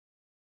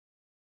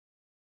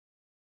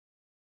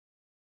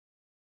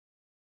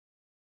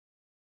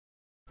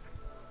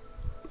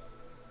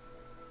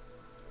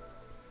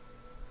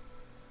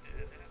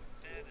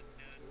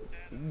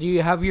Do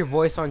you have your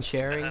voice on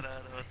sharing?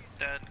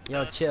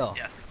 Yo, chill.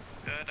 Yes.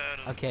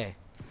 Okay.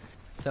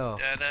 So,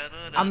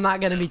 I'm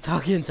not gonna be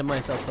talking to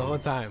myself the whole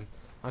time.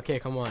 Okay,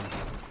 come on.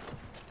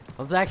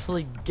 Let's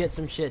actually get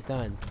some shit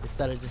done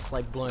instead of just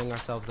like blowing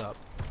ourselves up.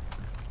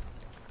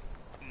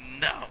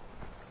 No.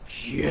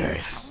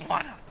 Yes. I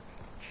wanna.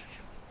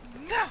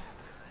 No.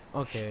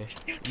 Okay.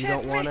 You You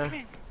can't don't make wanna?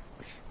 me.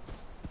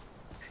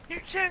 You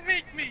can't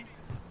make me.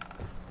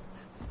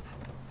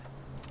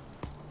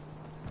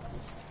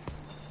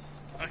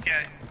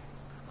 Okay.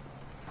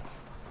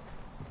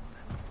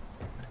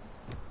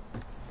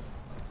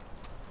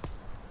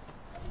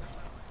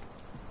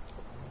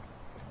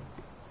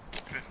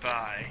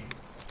 Goodbye.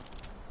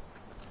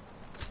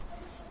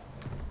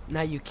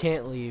 Now you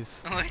can't leave.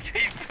 I like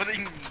how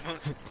you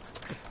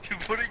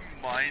putting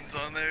mines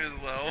on there as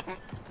well.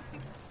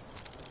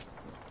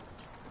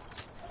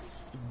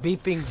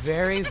 Beeping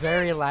very,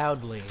 very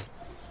loudly.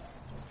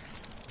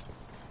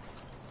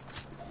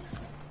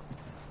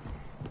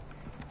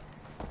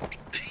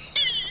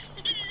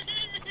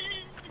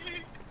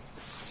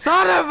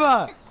 Son of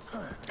a!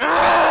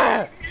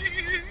 Ah!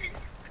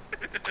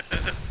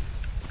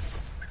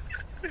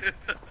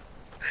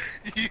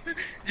 You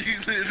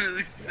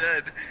literally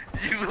said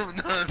you will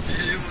not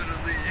be able to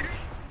leave.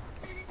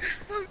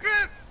 Oh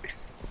crap!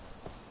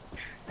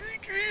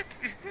 Creep!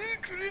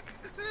 Creep!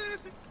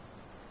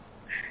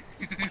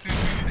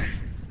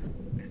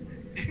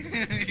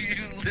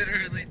 You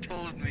literally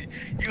told me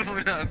you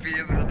will not be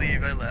able to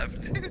leave. I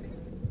left.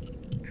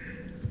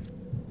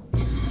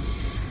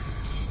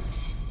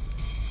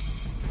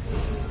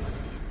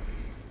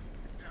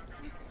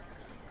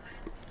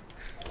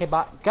 Okay,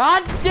 bot.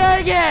 God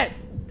dang it!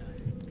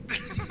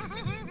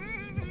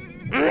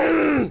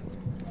 Mm.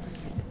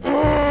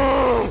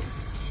 Mm.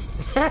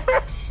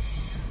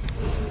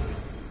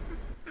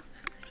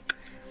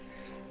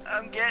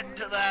 I'm getting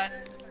to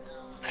that.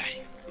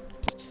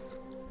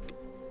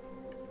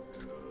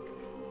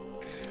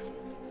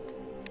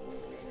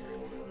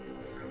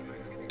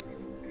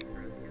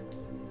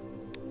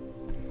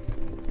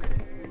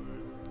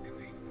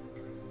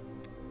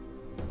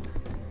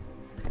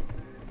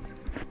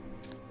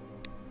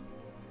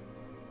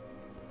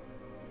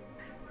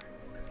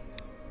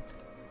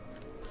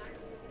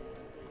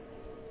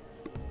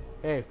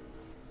 Hey.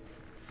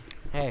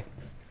 Hey.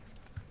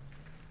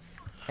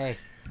 Hey.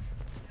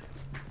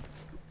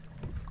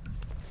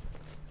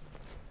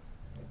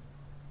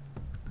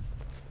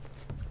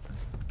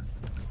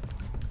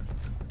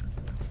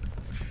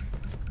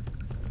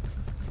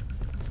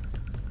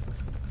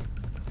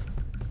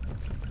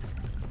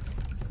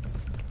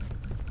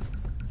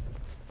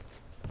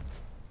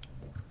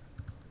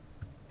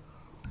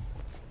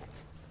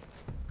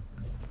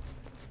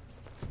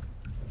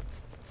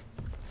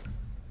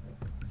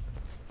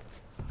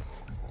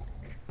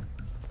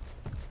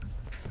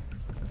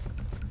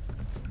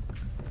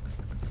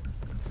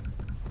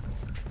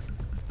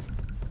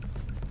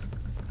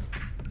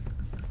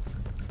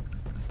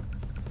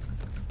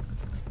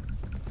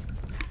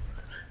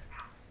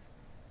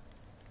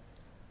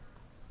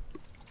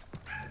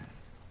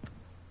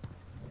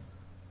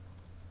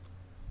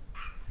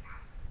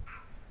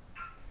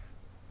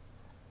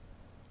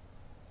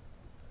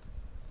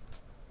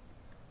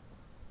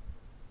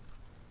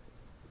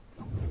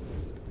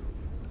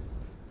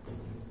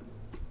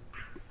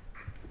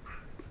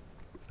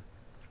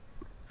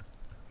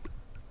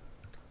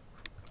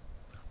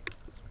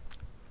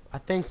 I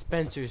think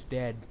Spencer's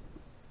dead.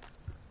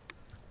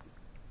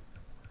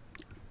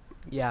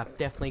 Yeah,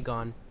 definitely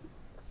gone.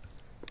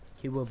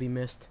 He will be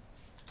missed.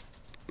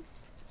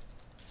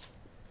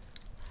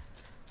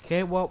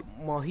 Okay, well,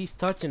 while he's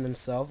touching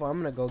himself,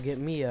 I'm gonna go get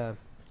me a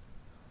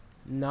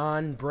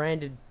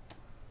non-branded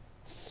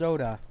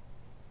soda.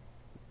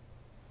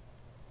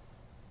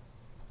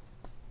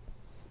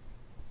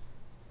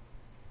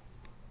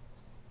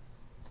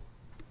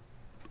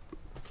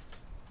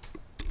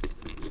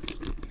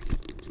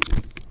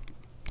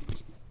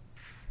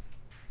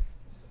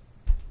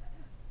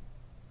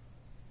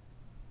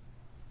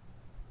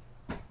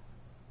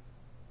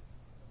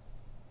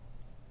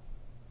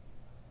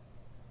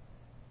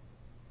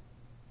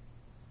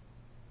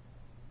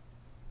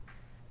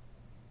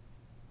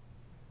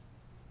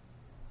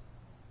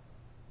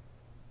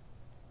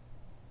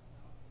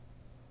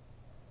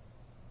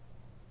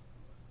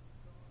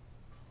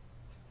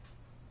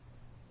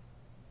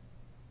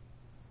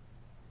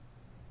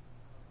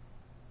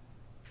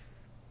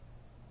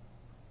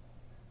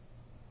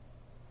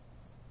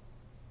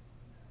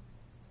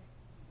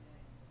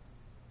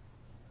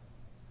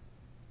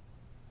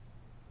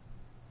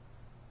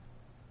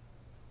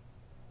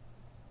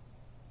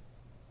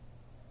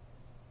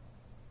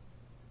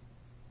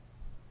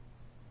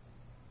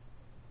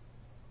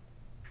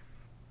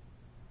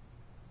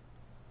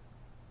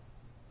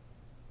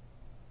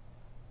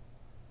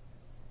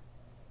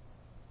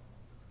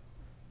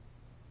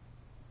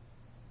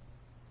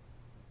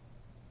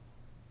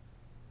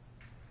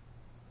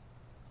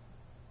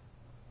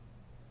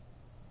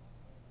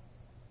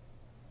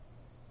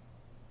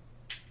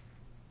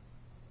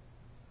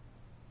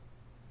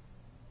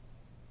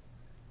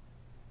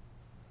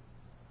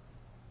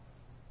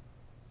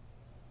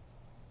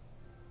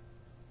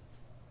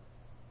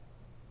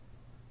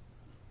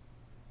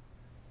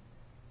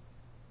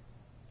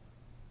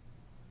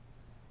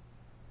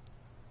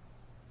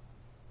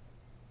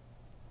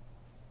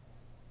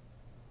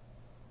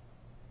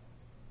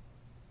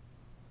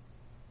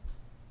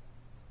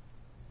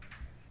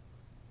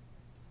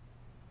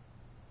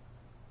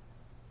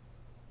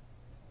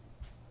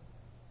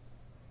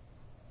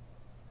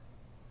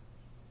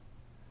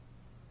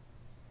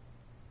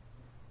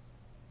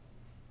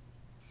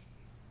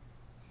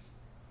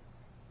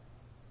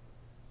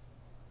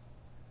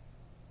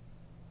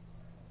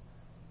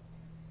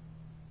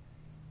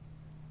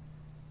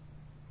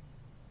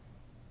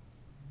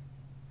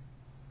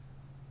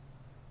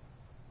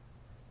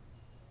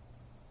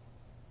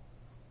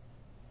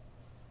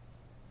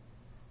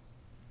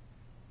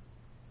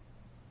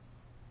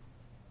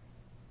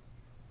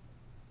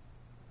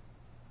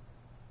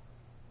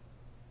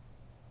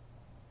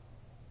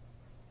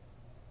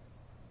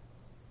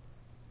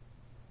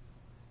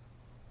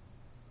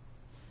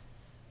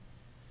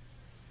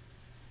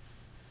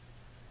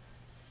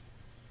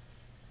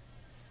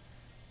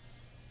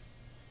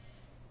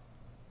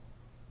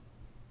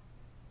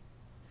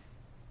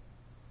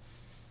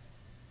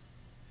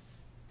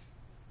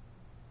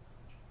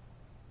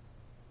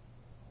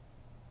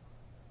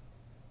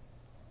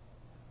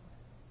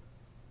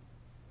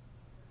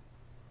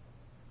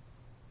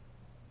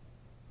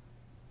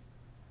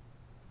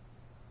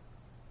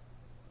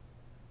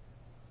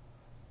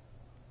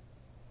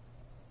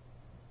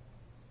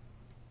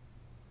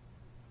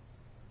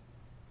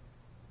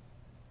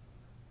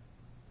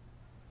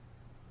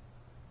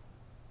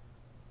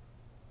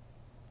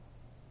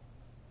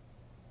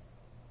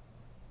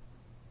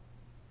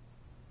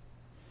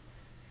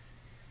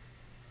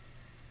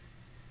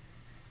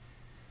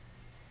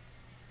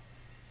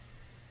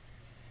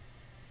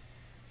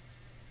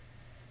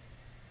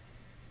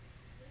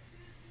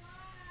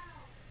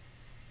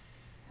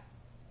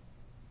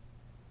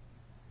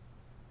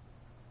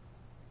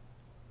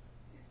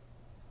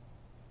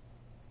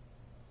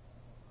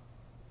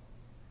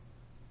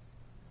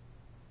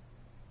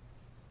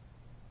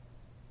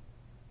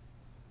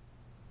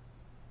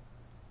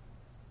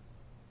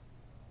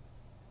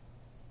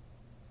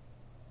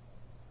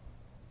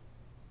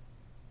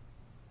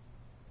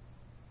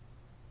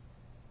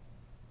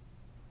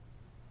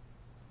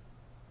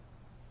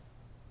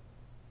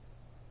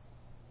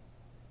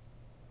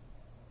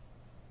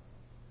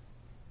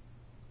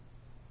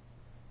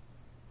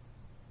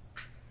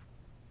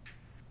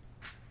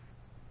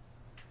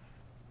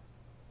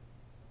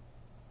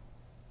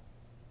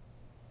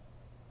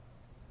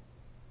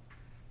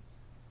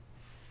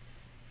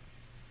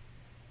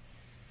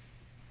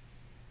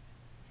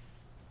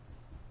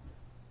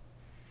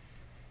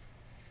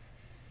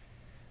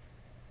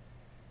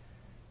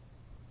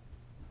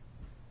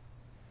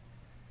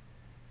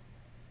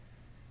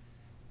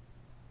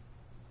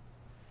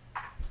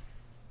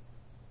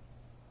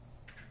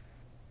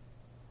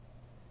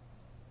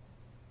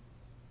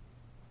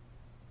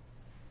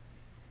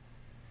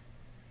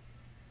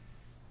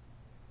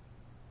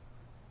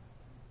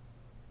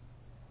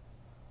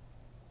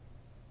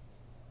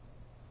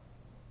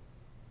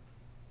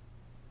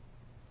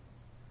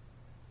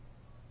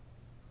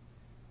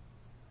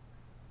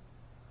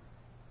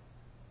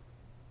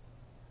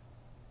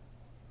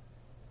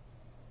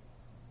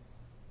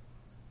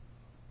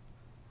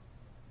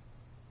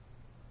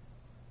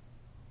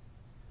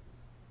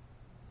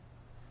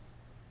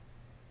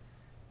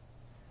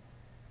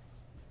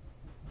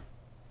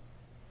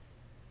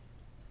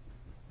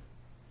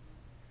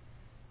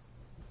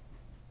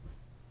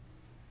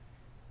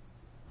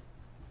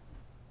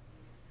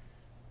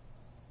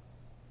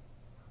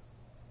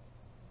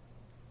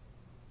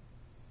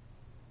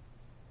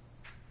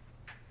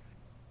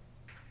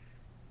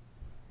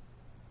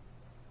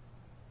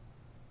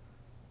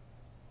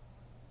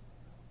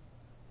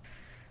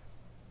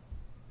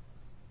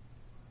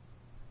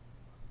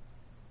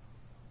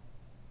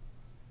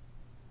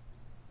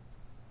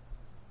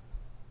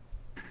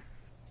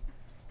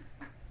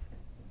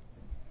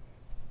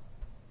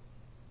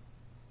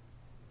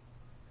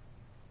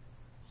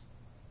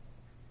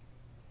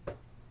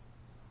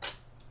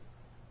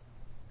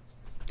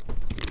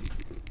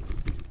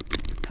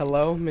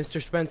 Hello,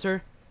 Mr.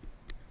 Spencer?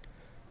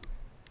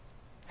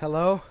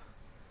 Hello?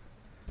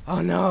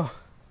 Oh no.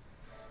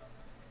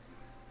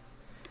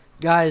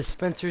 Guys,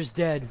 Spencer's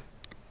dead.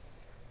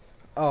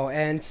 Oh,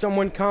 and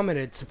someone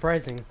commented,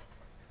 surprising.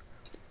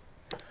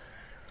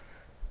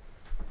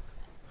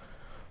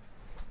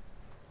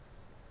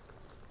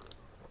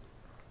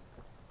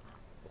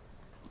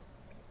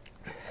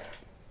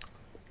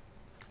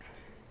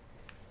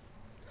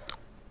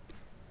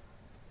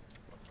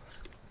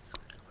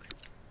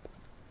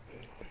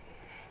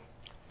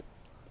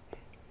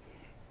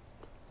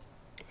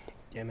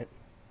 Damn it.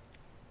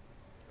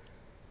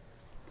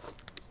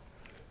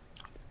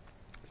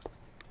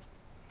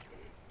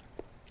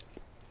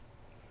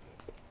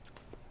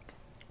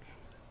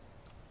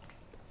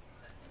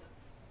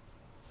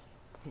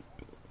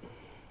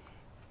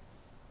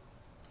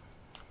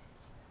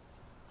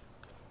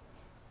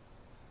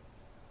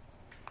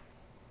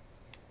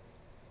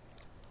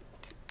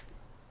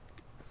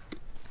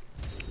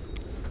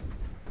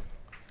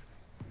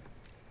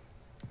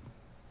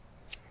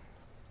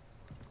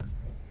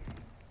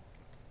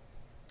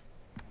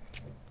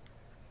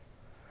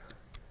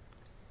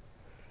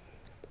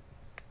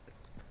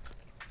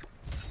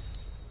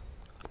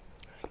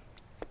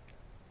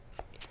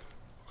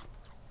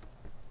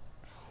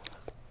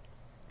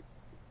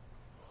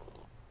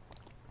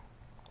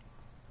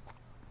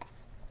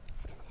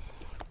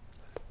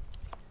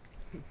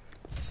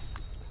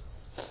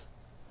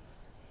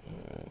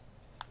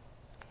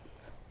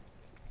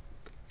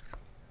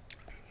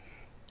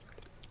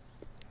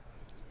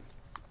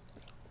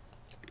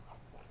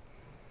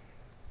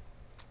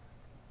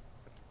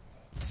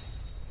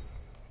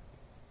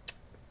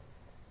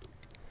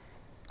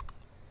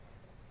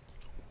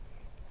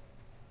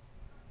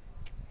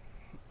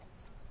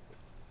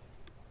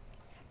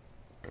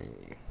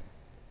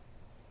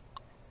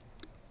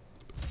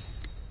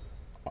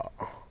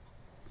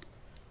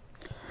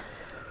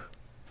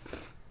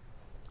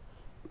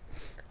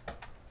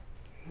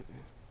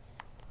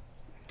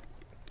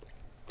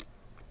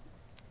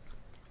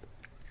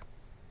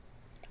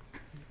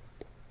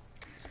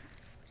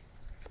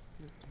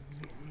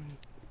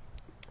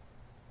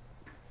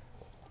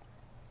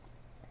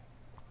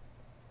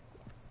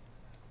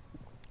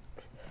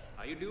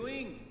 How you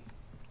doing?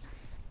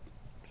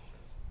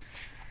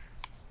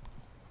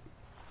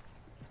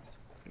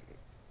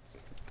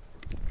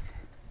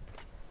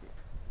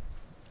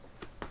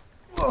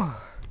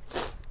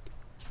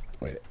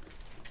 Wait.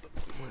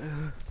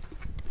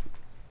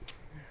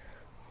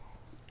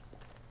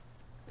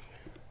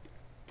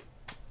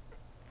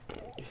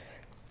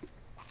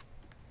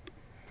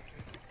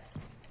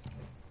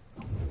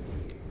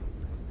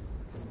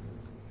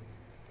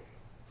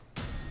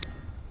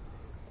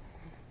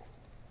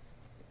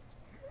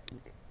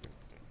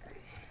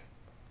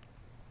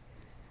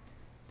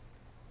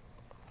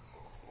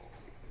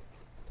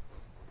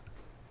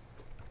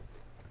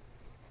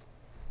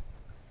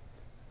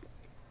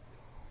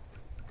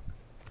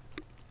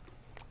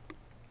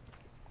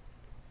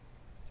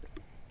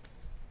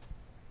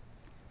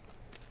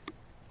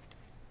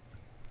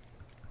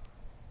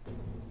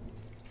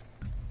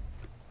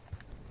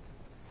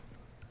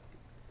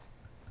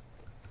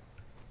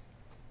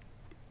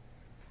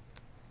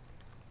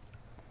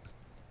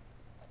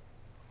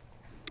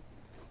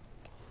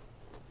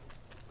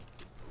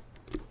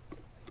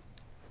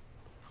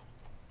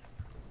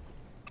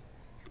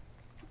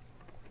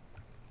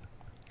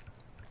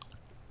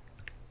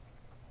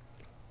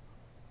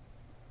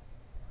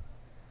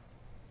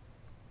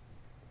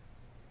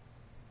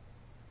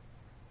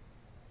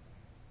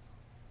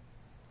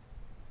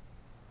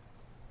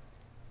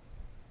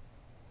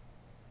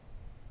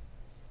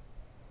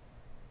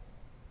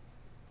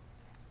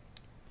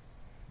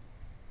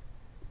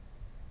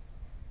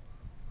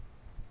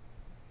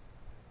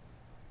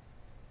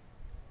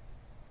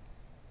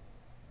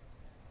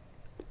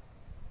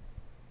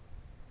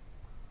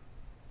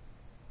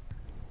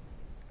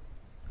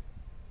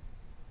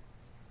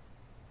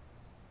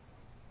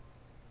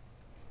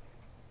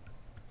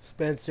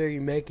 Spencer,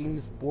 you're making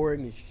this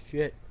boring as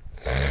shit.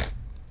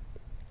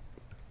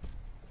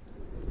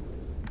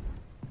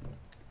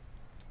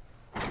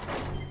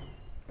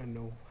 I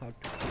know how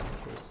to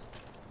fix this.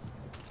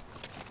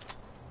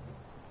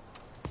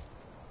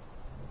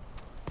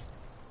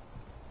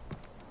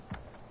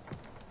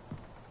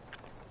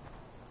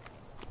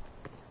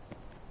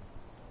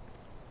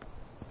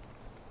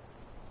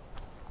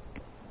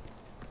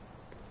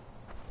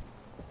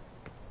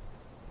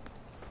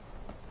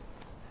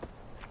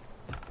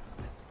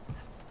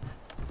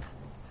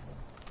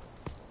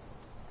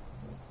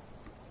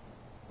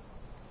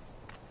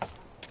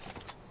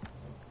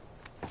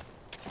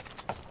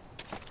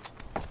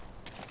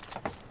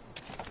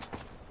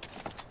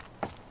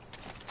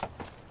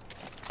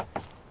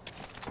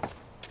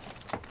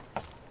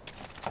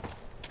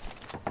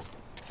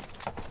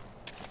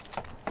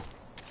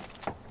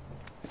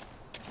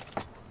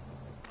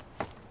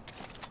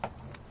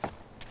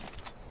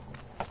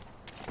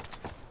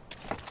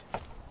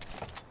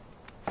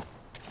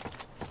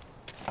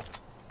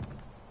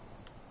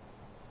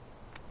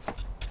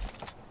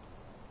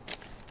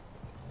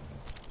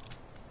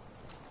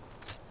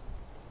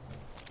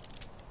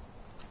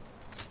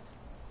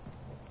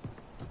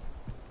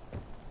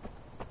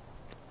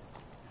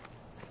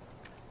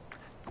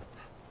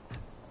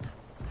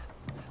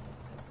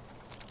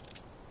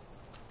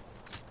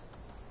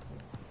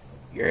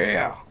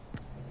 Yeah.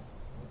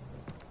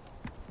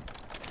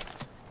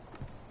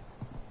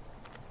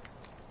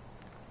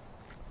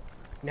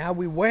 Now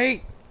we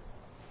wait.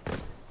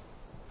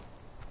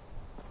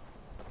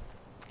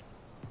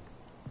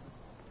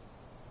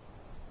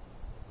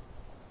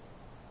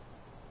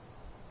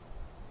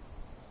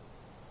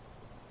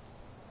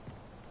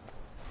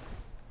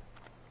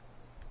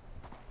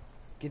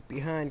 Get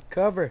behind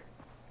cover.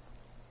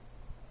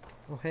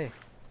 Oh, hey.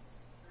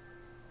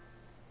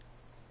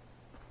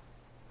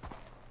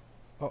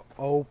 Oh,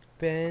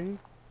 open.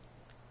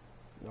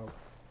 No.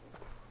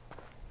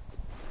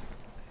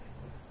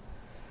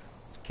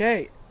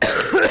 Okay.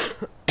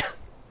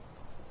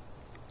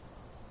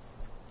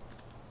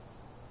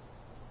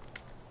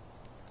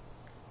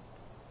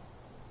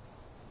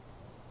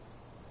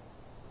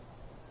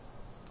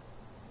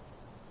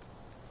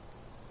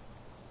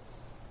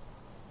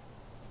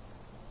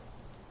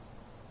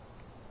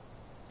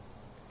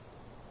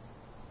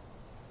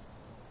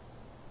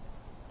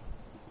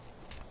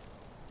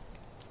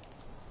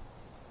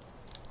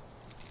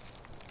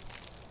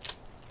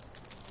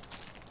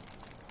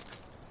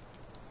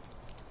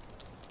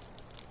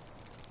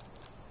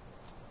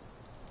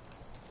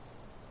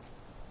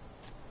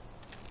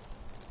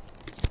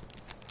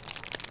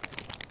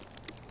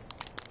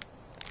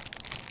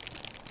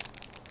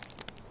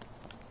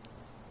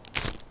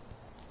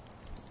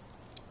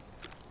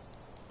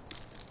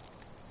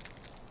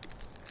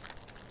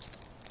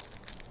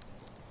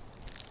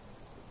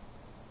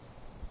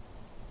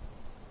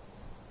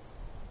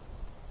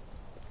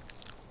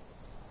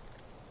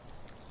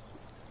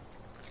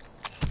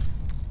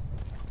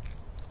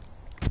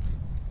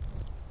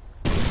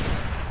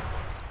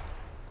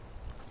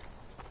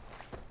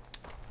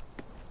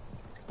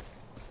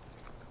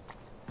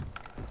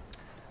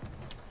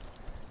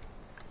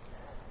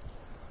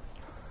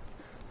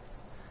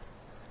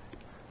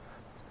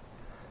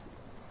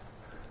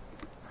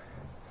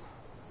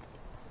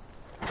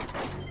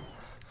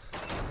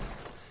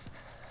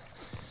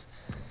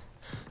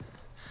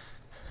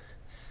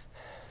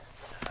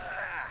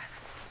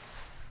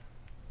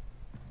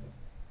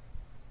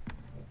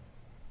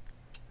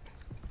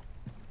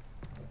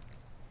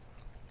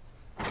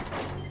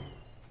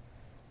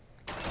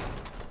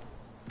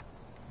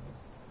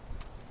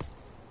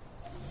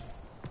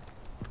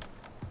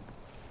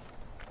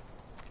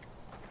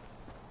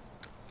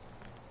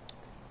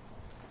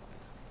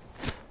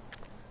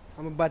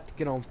 I'm about to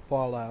get on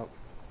Fallout.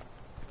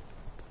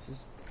 This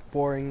is the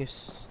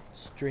boringest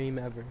stream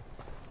ever.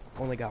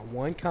 Only got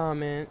one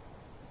comment.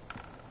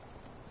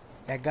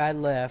 That guy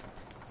left.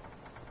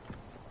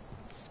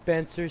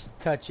 Spencer's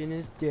touching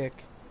his dick.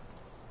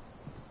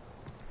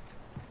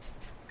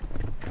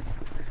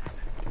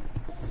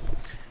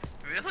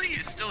 Really?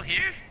 You still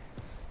here?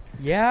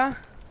 Yeah?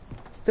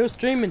 Still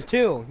streaming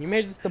too. You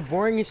made this the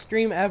boringest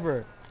stream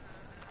ever.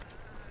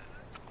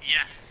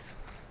 Yes.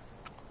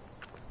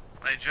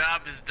 My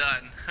job is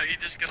done. Are you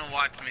just gonna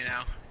watch me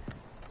now?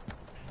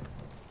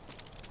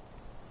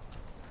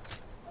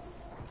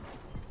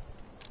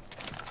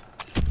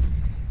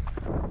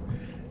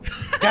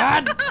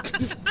 God!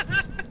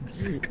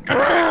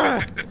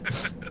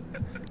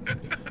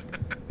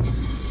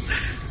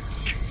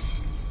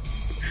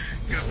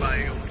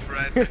 Goodbye, old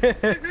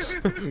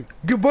friend.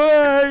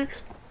 Goodbye!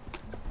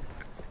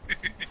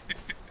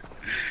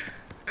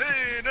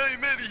 Hey, now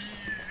I'm out of here.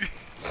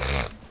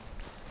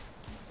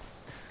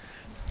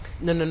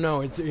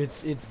 No,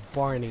 it's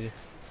Barney.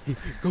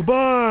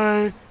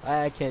 Goodbye!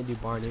 I can't do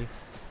Barney.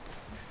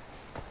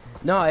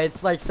 No,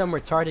 it's like some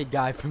retarded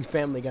guy from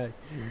Family Guy.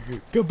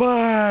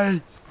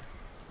 Goodbye!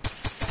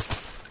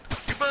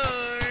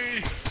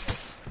 Goodbye!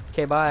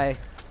 Okay, bye.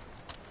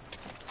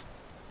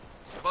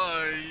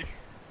 Bye!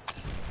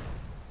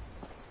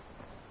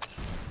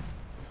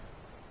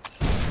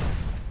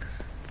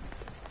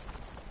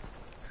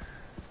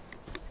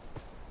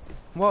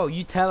 Whoa,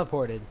 you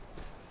teleported.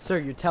 Sir,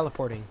 you're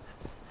teleporting.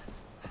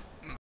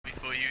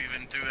 Before you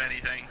even do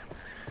anything.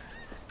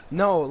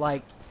 No,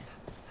 like...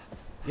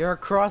 You're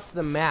across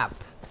the map.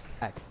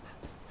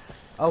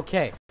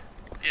 Okay.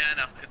 Yeah, I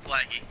know. It's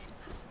laggy.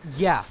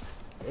 Yeah.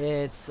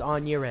 It's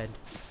on your end.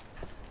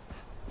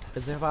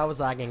 Because if I was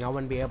lagging, I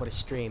wouldn't be able to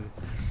stream.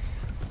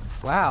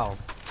 Wow.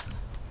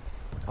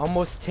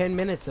 Almost 10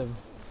 minutes of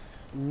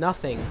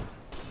nothing.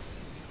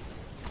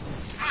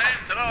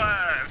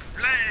 Flamethrower!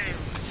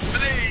 Flames!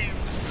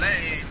 Flames!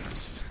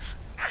 Flames!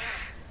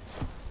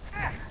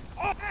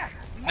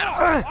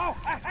 No!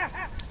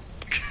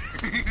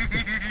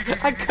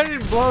 I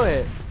couldn't blow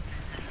it.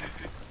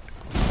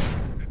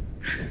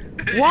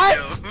 What?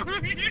 Yo,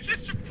 you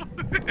just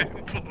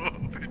blew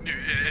up in your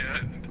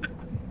hand.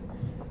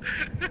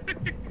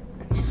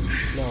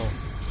 No.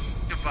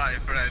 Goodbye,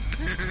 friend.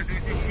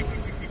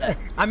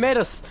 I made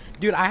a...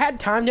 Dude, I had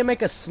time to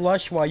make a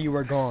slush while you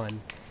were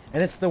gone.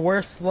 And it's the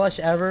worst slush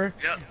ever.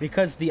 Yep.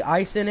 Because the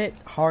ice in it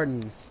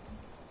hardens.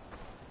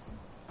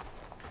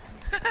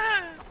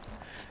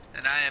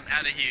 And I am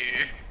out of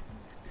here.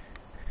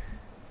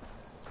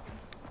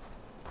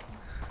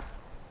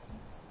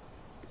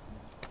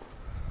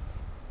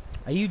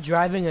 Are you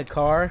driving a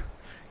car?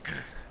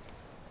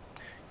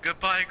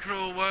 Goodbye,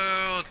 cruel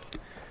world.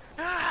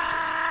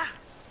 Ah!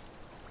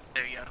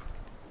 There you go.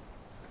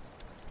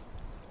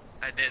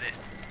 I did it.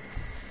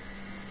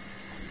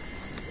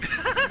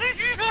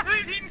 You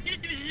already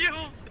need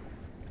heals.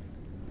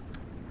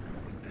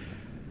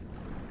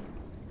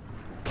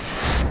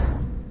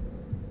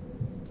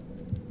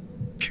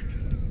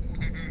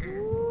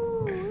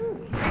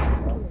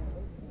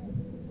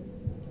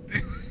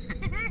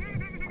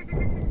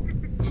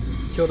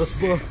 Killed us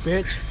both,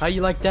 bitch. How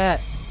you like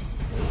that?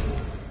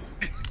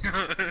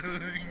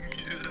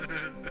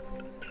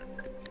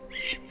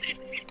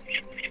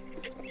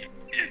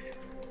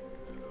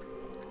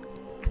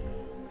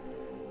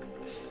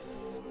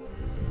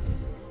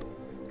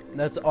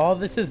 That's all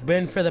this has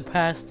been for the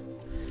past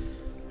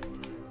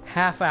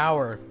half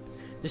hour.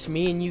 Just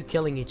me and you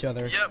killing each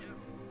other. Yep.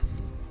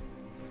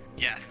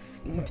 Yes.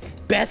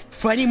 Best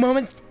funny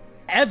moments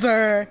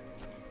ever!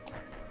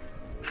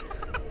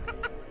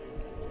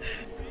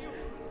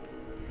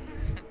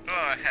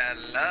 Oh,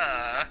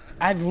 hello.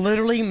 I've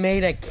literally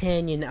made a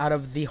canyon out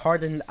of the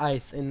hardened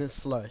ice in this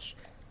slush.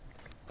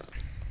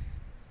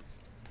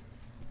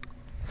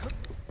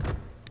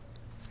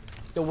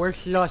 The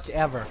worst slush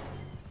ever.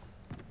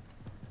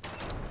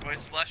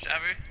 Worst slush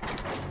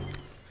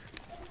ever?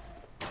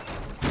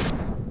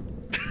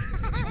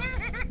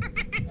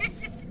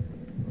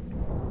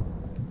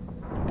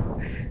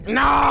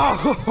 No!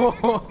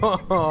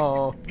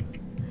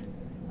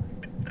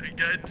 I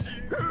got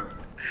you.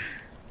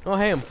 Oh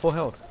hey, I'm full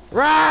health.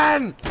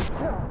 Run!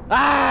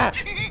 Ah!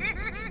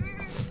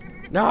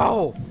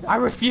 No! I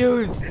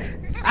refuse!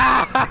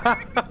 Ah!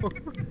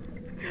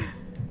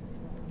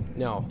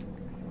 No.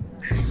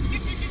 I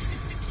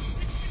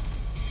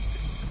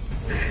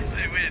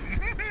win.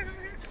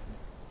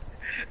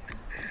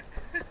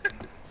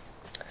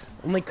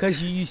 Only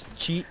cause you use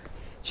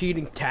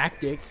cheating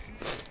tactics.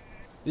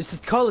 This is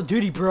Call of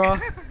Duty, bro.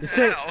 This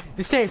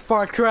ain't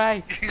Far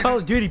Cry. It's Call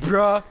of Duty,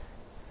 bro.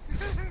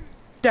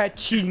 That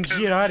cheating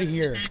shit out of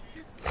here.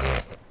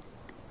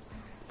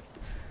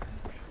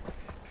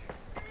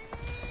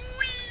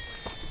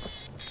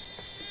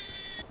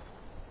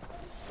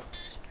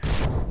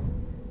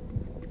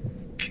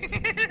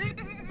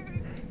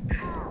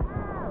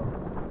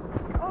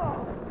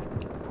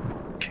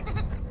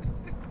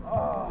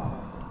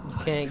 You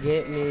can't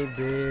get me,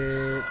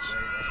 bitch.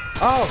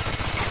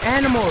 Oh,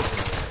 animals.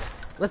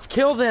 Let's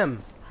kill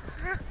them.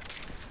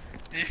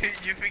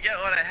 You forget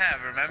what I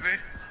have, remember?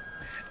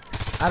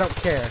 I don't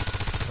care.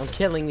 I'm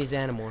killing these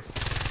animals.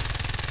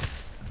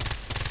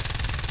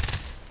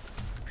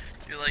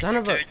 You're like, Son you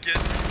of a- can't get...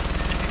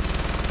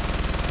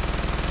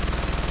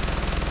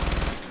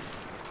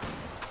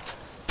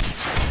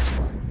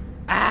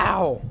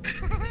 Ow!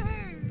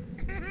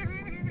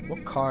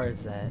 What car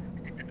is that?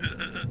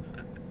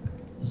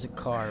 There's a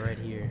car right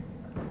here.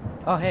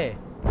 Oh hey.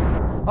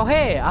 Oh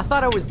hey! I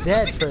thought I was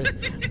dead for.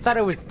 I thought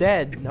I was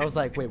dead. And I was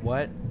like, wait,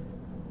 what?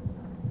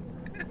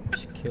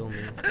 Just kill me.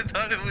 I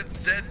thought it was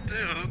dead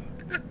too.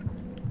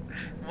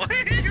 Why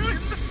are you in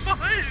the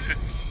fire?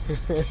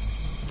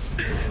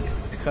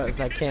 Because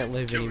I can't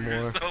live Kill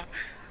anymore. yourself.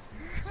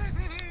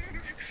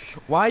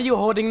 Why are you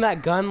holding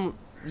that gun?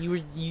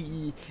 You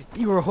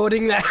were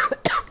holding that.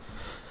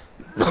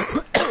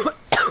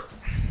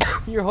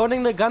 You're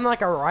holding the gun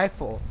like a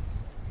rifle.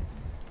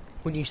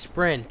 When you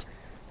sprint.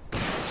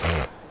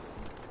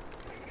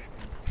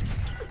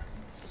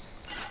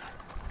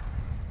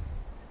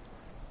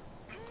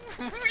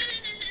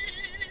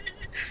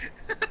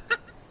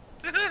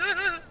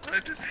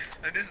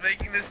 I'm just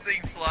making this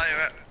thing fly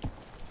around.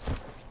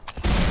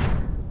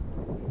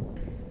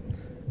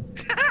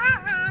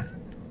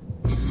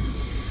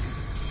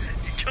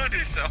 You killed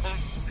yourself.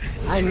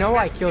 I know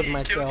I killed You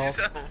myself.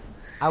 yourself.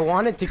 I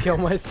wanted to kill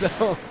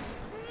myself.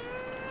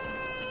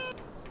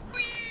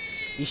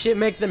 You should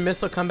make the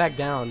missile come back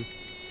down.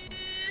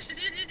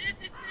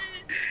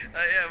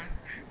 I am.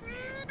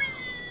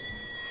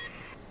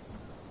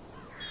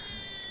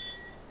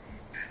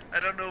 I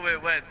don't know where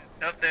it went.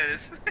 Oh, there it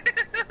is.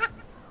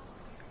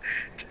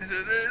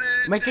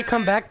 Make it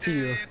come back to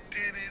you.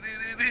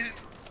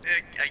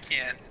 I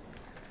can't.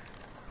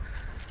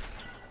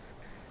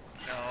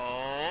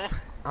 No.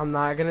 I'm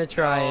not gonna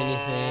try No.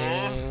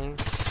 anything.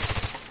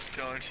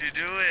 Don't you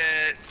do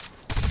it.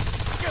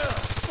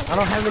 I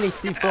don't have any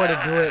C4 to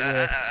do it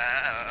with.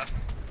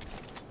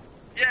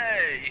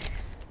 Yay!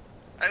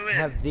 I I win.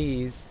 have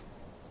these.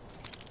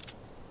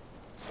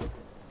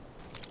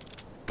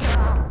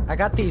 I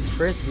got these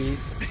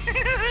frisbees.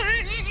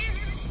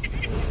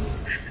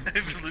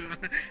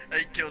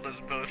 I killed us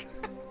both.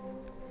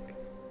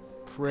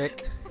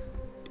 Prick.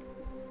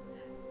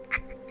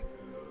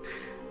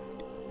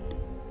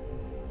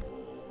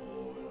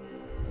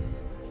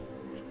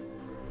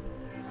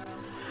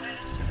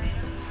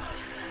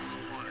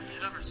 You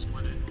never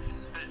split it. You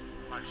spit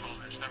my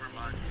shoulders. Never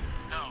mind.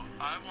 No,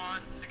 I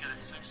want to get a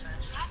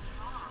 6-inch. That's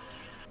wrong.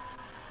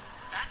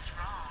 That's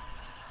wrong.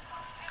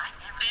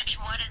 Bitch,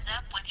 what is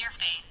up with your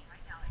face?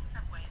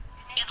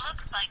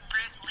 looks like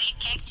Bruce Lee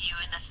kicked you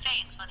in the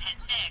face with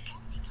his dick.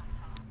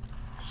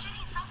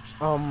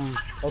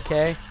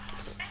 Okay.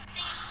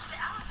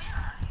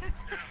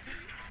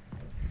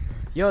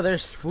 Yo,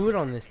 there's food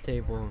on this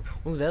table.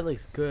 Ooh, that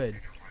looks good.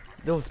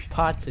 Those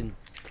pots and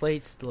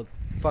plates look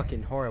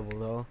fucking horrible,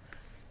 though.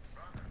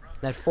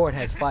 That fork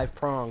has 5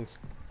 prongs.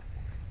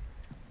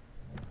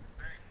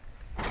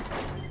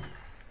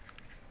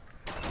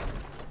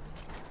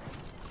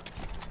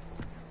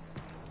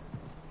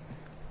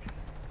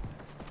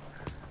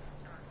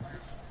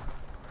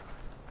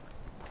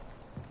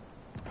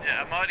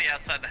 Yeah, I'm already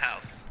outside the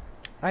house.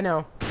 I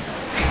know.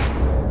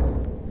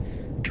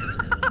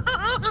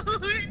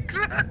 Holy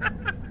crap!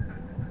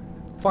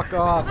 Fuck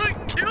off. I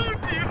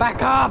killed you!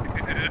 Back up!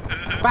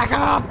 Back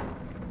up!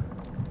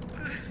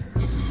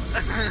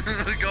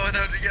 We're going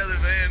out together,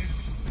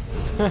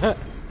 man.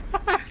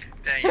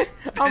 Dang it.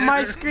 On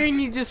my screen,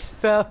 you just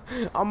fell.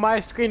 On my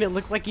screen, it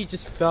looked like you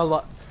just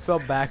fell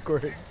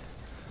backwards.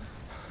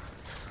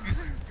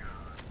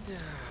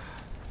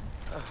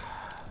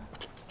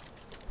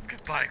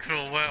 Goodbye,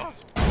 cruel world.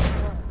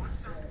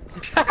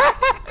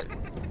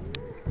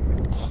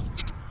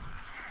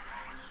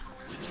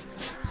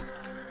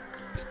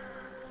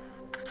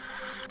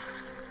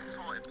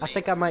 I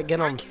think I might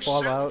get on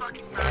Fallout.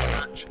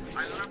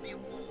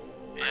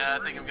 Yeah, I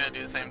think I'm gonna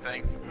do the same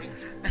thing.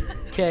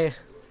 Okay.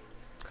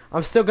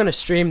 I'm still gonna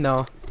stream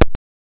though.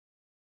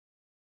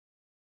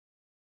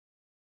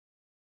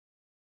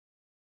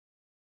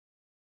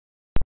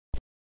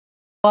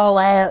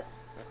 Fallout.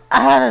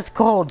 Ah, that's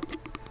cold.